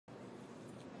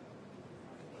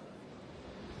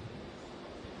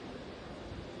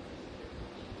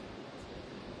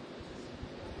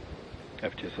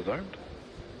FTS is armed.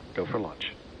 Go for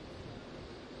launch.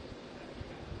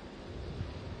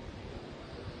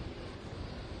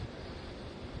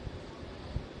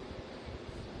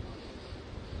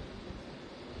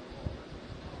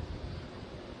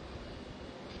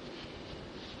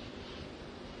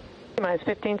 Minus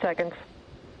 15 seconds.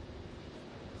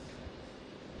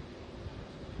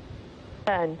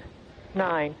 10,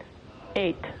 9,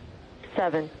 8,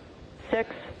 7,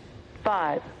 6,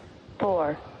 5,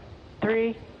 4,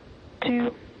 3,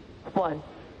 2, 1,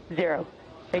 0.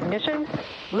 Ignition,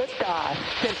 liftoff.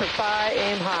 Simplify,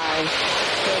 aim high.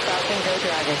 Go Falcon, go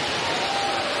Dragon.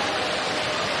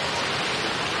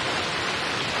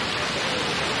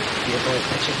 Vehicle is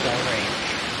pitching downrange.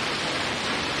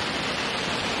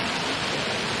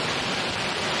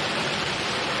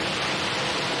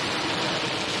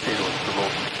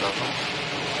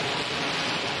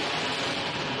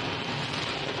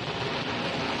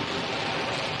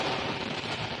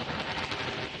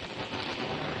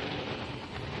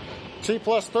 T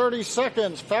plus 30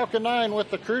 seconds. Falcon 9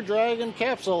 with the Crew Dragon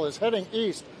capsule is heading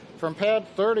east from pad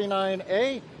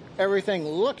 39A. Everything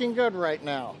looking good right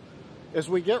now. As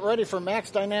we get ready for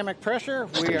max dynamic pressure,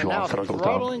 we are now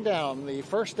throttling down the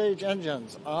first stage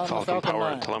engines on the Falcon 9. Power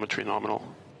and telemetry nominal.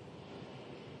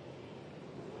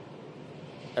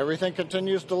 Everything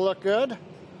continues to look good.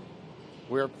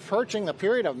 We're approaching the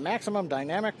period of maximum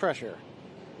dynamic pressure.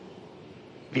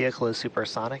 Vehicle is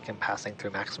supersonic and passing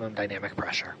through maximum dynamic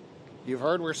pressure. You've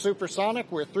heard we're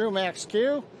supersonic. We're through max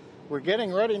Q. We're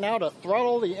getting ready now to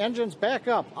throttle the engines back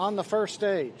up on the first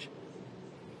stage.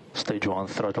 Stage 1,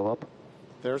 throttle up.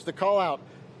 There's the call out.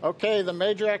 Okay, the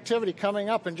major activity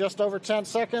coming up in just over 10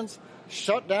 seconds.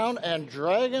 Shutdown and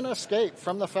Dragon escape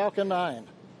from the Falcon 9.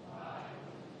 5,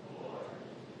 4,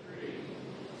 3,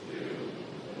 2,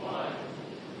 1.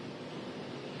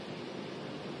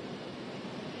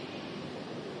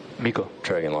 Miko,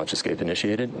 Dragon launch escape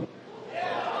initiated.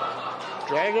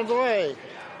 Dragon's away.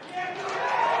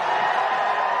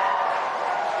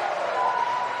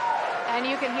 And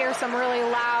you can hear some really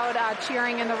loud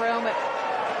cheering in the room.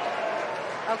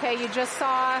 Okay, you just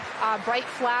saw a bright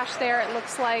flash there. It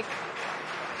looks like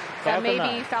that may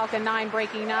be Falcon 9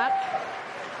 breaking up.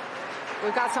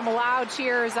 We've got some loud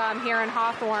cheers here in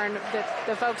Hawthorne.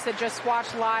 The folks that just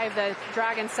watched live the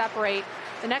Dragon separate.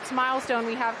 The next milestone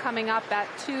we have coming up at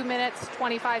 2 minutes,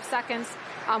 25 seconds,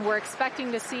 we're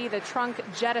expecting to see the trunk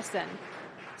jettison.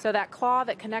 So that claw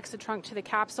that connects the trunk to the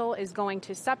capsule is going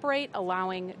to separate,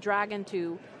 allowing Dragon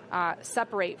to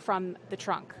separate from the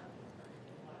trunk.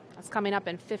 That's coming up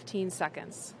in 15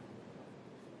 seconds.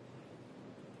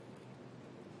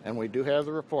 And we do have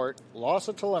the report. Loss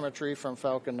of telemetry from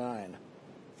Falcon 9,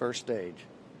 first stage.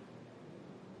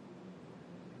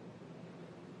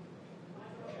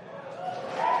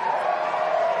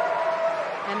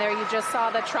 And there you just saw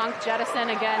the trunk jettison.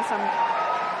 Again, some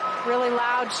really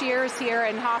loud cheers here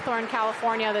in Hawthorne,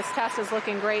 California. This test is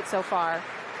looking great so far.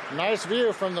 Nice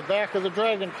view from the back of the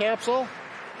Dragon capsule.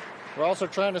 We're also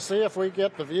trying to see if we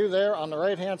get the view there on the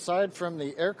right-hand side from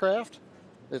the aircraft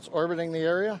that's orbiting the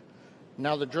area.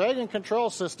 Now, the Dragon control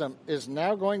system is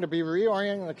now going to be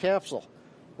reorienting the capsule.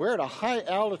 We're at a high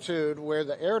altitude where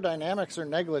the aerodynamics are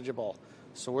negligible.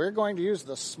 So we're going to use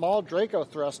the small Draco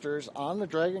thrusters on the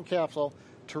Dragon capsule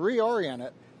to reorient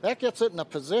it. That gets it in a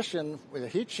position with a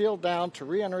heat shield down to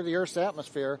re-enter the Earth's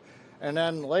atmosphere, and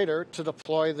then later to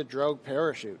deploy the drogue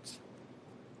parachutes.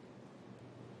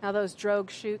 Now those drogue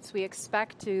chutes, we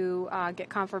expect to get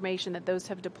confirmation that those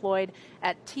have deployed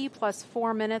at T plus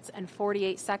 4 minutes and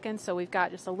 48 seconds. So we've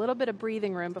got just a little bit of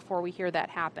breathing room before we hear that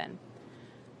happen.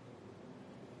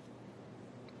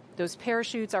 Those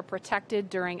parachutes are protected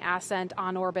during ascent,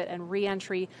 on orbit, and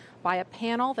re-entry by a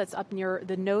panel that's up near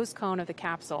the nose cone of the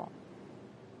capsule.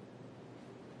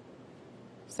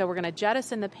 So we're going to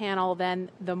jettison the panel,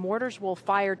 then the mortars will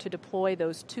fire to deploy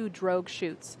those 2 drogue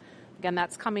chutes. Again,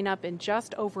 that's coming up in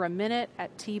just over a minute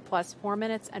at T plus 4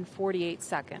 minutes and 48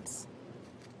 seconds.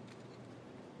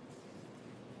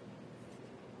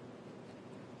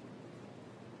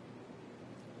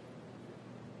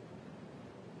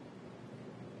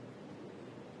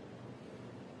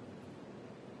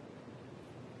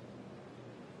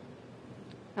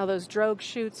 Now those drogue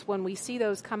chutes, when we see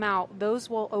those come out, those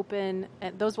will open,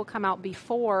 those will come out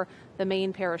before the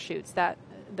main parachutes.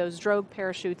 Those drogue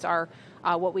parachutes are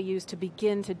what we use to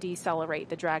begin to decelerate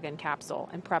the Dragon capsule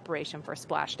in preparation for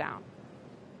splashdown.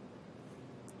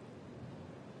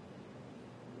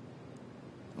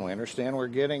 We understand we're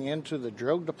getting into the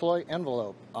drogue deploy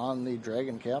envelope on the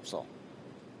Dragon capsule.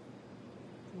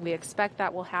 We expect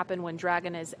that will happen when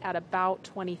Dragon is at about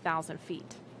 20,000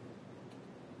 feet.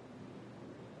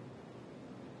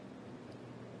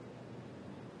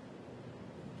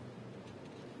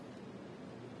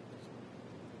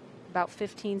 About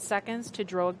 15 seconds to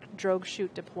drogue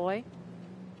chute deploy.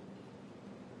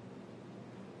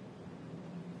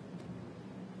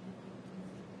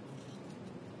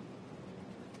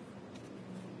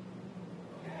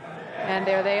 And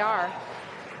there they are.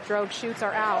 Drogue chutes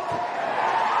are out.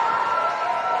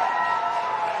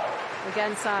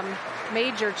 Again, some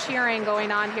major cheering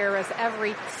going on here as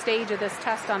every stage of this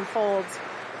test unfolds.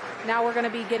 Now we're going to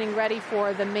be getting ready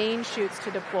for the main chutes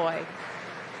to deploy.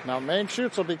 Now, main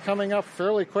chutes will be coming up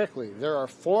fairly quickly. There are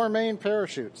 4 main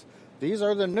parachutes. These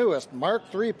are the newest Mark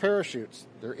III parachutes.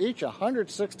 They're each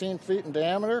 116 feet in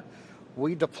diameter.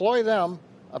 We deploy them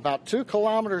about 2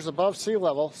 kilometers above sea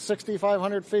level,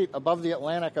 6,500 feet above the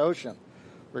Atlantic Ocean.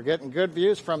 We're getting good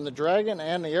views from the Dragon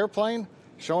and the airplane,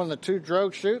 showing the 2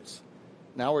 drogue chutes.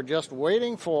 Now we're just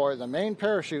waiting for the main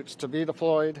parachutes to be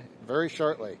deployed very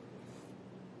shortly.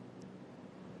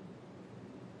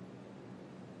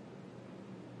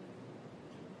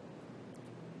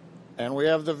 And we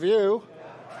have the view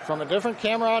from a different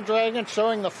camera on Dragon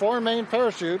showing the 4 main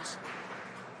parachutes.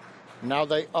 Now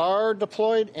they are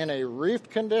deployed in a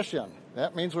reefed condition.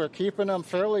 That means we're keeping them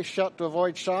fairly shut to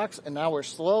avoid shocks, and now we're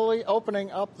slowly opening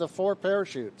up the 4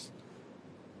 parachutes.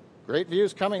 Great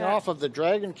views coming off of the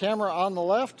Dragon camera on the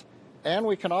left, and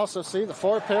we can also see the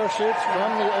 4 parachutes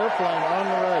from the airplane on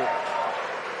the right.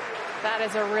 That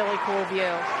is a really cool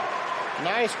view.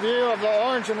 Nice view of the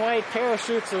orange and white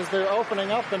parachutes as they're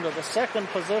opening up into the second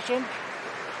position.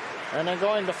 And then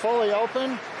going to fully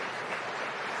open.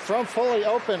 From fully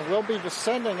open, we'll be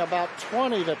descending about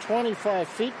 20 to 25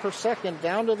 feet per second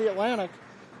down to the Atlantic.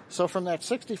 So from that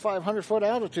 6,500 foot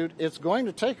altitude, it's going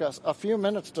to take us a few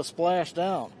minutes to splash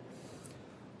down.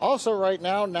 Also right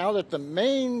now that the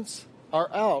mains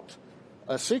are out,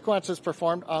 a sequence is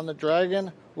performed on the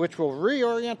Dragon, which will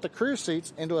reorient the crew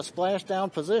seats into a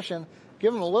splashdown position,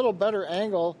 give them a little better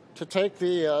angle to take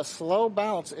the slow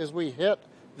bounce as we hit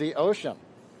the ocean.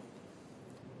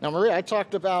 Now, Maria, I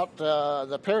talked about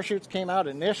the parachutes came out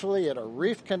initially at a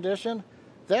reef condition.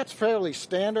 That's fairly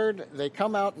standard. They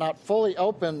come out not fully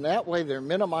open. That way they're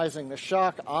minimizing the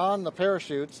shock on the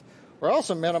parachutes. We're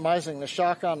also minimizing the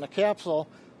shock on the capsule.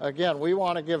 Again, we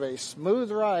want to give a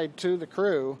smooth ride to the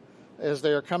crew as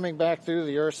they are coming back through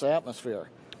the Earth's atmosphere.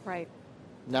 Right.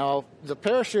 Now, the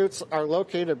parachutes are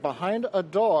located behind a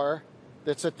door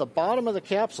that's at the bottom of the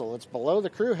capsule. It's below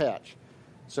the crew hatch.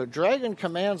 So Dragon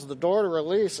commands the door to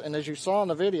release, and as you saw in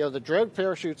the video, the drogue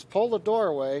parachutes pull the door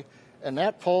away, and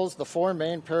that pulls the 4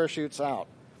 main parachutes out.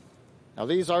 Now,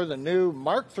 these are the new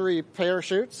Mark III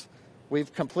parachutes.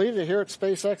 We've completed here at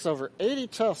SpaceX over 80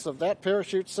 tests of that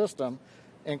parachute system,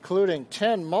 including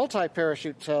 10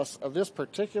 multi-parachute tests of this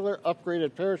particular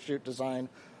upgraded parachute design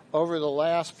over the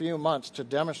last few months to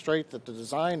demonstrate that the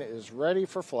design is ready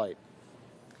for flight.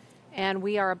 And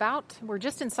we're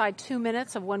just inside 2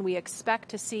 minutes of when we expect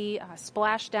to see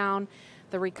splashdown.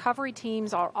 The recovery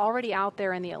teams are already out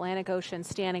there in the Atlantic Ocean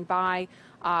standing by,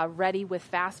 ready with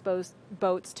fast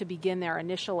boats to begin their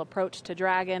initial approach to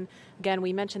Dragon. Again,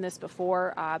 we mentioned this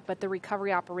before, but the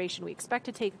recovery operation we expect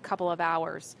to take a couple of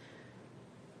hours.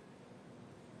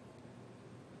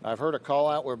 I've heard a call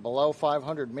out, we're below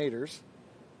 500 meters.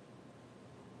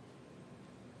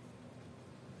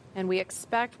 And we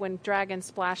expect when Dragon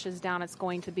splashes down, it's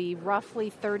going to be roughly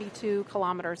 32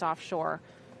 kilometers offshore.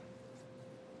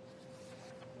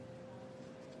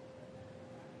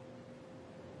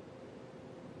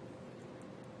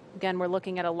 Again, we're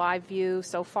looking at a live view.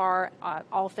 So far,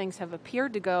 all things have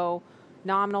appeared to go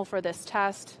nominal for this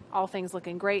test. All things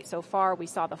looking great so far. We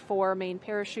saw the 4 main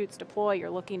parachutes deploy. You're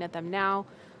looking at them now,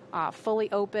 fully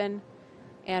open.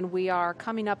 And we are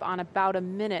coming up on about a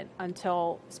minute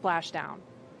until splashdown.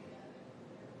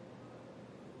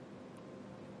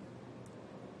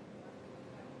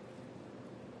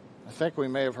 I think we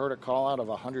may have heard a call out of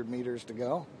 100 meters to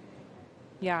go.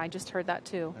 Yeah, I just heard that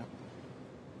too. Yeah.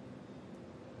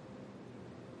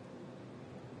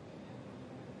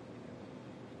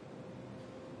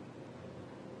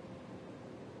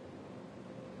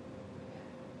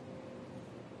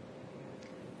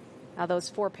 Now those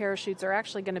 4 parachutes are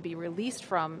actually going to be released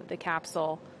from the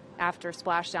capsule after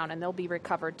splashdown, and they'll be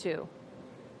recovered too.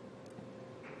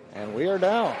 And we are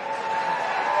down.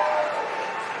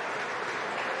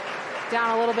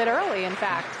 Down a little bit early, in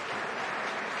fact.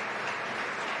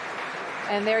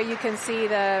 And there you can see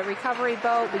the recovery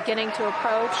boat beginning to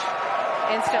approach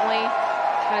instantly.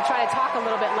 I'm going to try to talk a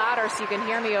little bit louder so you can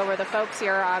hear me over the folks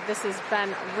here. This has been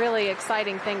a really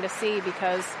exciting thing to see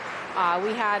because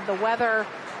we had the weather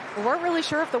We weren't really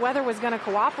sure if the weather was going to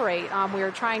cooperate. We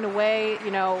were trying to weigh,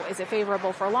 is it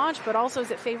favorable for launch, but also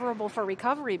is it favorable for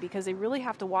recovery, because they really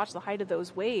have to watch the height of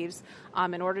those waves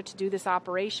in order to do this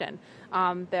operation.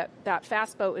 That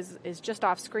fast boat is just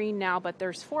off screen now, but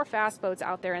there's 4 fast boats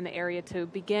out there in the area to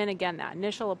begin, again, that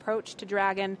initial approach to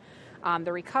Dragon.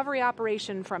 The recovery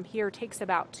operation from here takes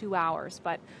about 2 hours,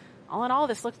 but all in all,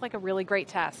 this looked like a really great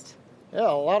test. Yeah,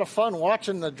 a lot of fun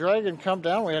watching the Dragon come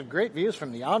down. We had great views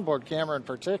from the onboard camera in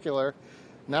particular.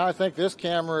 Now I think this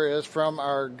camera is from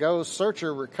our Go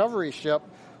Searcher recovery ship,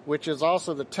 which is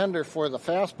also the tender for the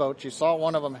fast boats. You saw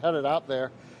one of them headed out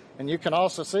there. And you can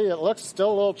also see it looks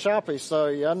still a little choppy, so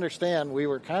you understand we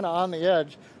were kind of on the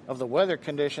edge of the weather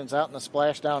conditions out in the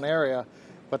splashdown area.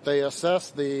 But they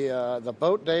assessed the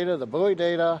boat data, the buoy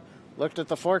data, looked at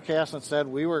the forecast and said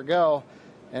we were go.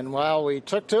 And while we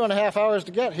took 2.5 hours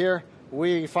to get here,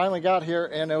 we finally got here,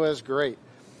 and it was great.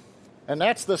 And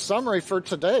that's the summary for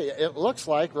today. It looks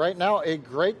like right now a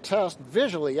great test.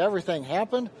 Visually, everything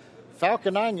happened.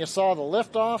 Falcon 9, you saw the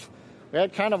liftoff. We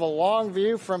had kind of a long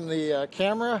view from the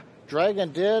camera.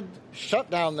 Dragon did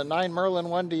shut down the 9 Merlin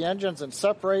 1D engines and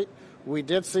separate. We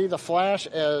did see the flash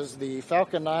as the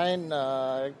Falcon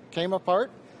 9 came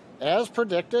apart, as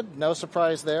predicted. No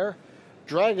surprise there.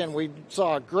 Dragon, we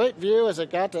saw a great view as it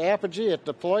got to apogee. It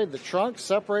deployed the trunk,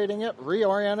 separating it,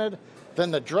 reoriented.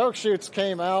 Then the drogue chutes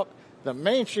came out, the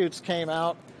main chutes came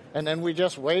out, and then we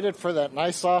just waited for that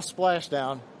nice soft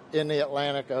splashdown in the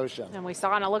Atlantic Ocean. And we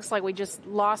saw, and it looks like we just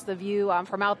lost the view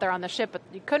from out there on the ship, but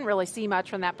you couldn't really see much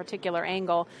from that particular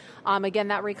angle. Again,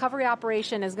 that recovery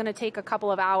operation is going to take a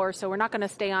couple of hours, so we're not going to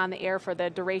stay on the air for the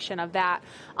duration of that.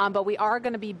 But we are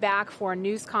going to be back for a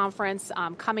news conference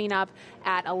coming up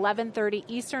at 11:30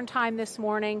 Eastern time this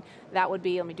morning. That would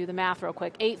be, let me do the math real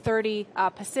quick,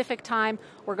 8:30 Pacific time.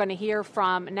 We're going to hear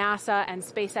from NASA and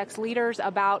SpaceX leaders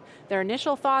about their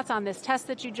initial thoughts on this test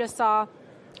that you just saw.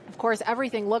 Of course,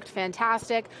 everything looked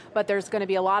fantastic, but there's going to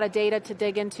be a lot of data to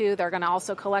dig into. They're going to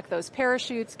also collect those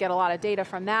parachutes, get a lot of data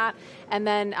from that, and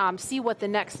then see what the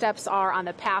next steps are on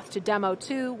the path to Demo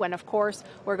 2, when, of course,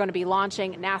 we're going to be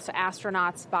launching NASA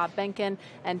astronauts Bob Behnken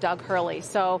and Doug Hurley.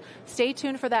 So stay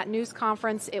tuned for that news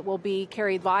conference. It will be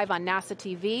carried live on NASA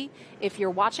TV. If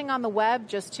you're watching on the web,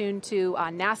 just tune to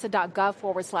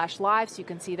nasa.gov/live so you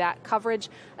can see that coverage.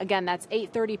 Again, that's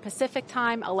 8:30 Pacific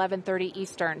time, 11:30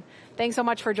 Eastern. Thanks so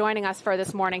much for joining us for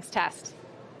this morning's test.